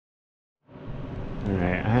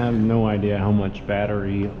Alright, I have no idea how much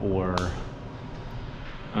battery or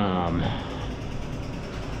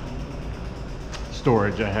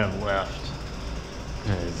storage I have left,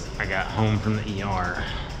 because I got home from the ER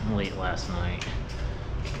late last night.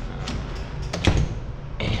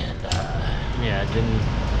 Yeah,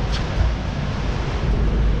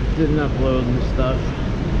 didn't upload and stuff.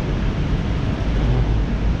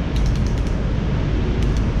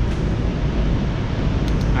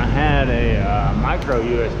 I had a micro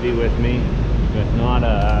USB with me, but not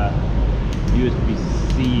a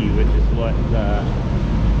USB-C, which is what the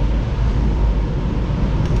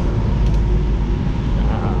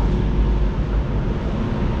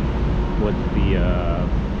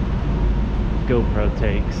GoPro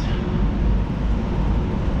takes.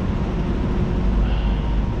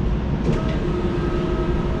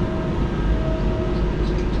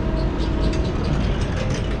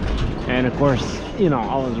 And of course, you know,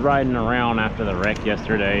 I was riding around after the wreck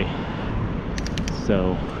yesterday,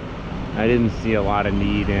 so I didn't see a lot of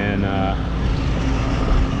need in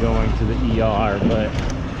going to the ER, but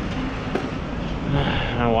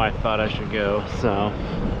my wife thought I should go, so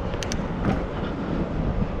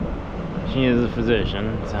she is a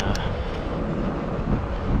physician, so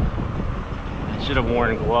I should have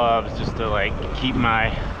worn gloves just to like keep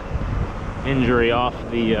my injury off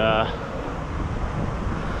the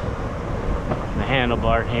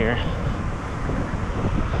handlebar here.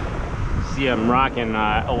 See, I'm rocking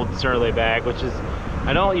old Surly bag, which is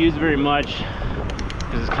I don't use very much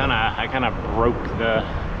because it's I kind of broke the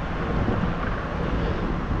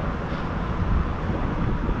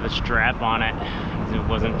strap on it because it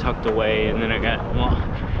wasn't tucked away, and then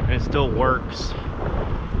and it still works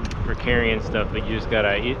for carrying stuff, but you just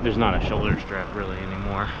gotta, there's not a shoulder strap really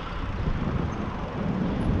anymore.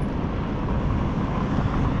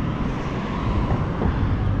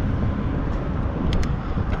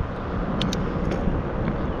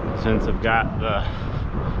 Since I've got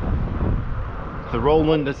the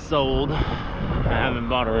Roland is sold, I haven't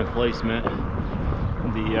bought a replacement.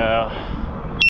 The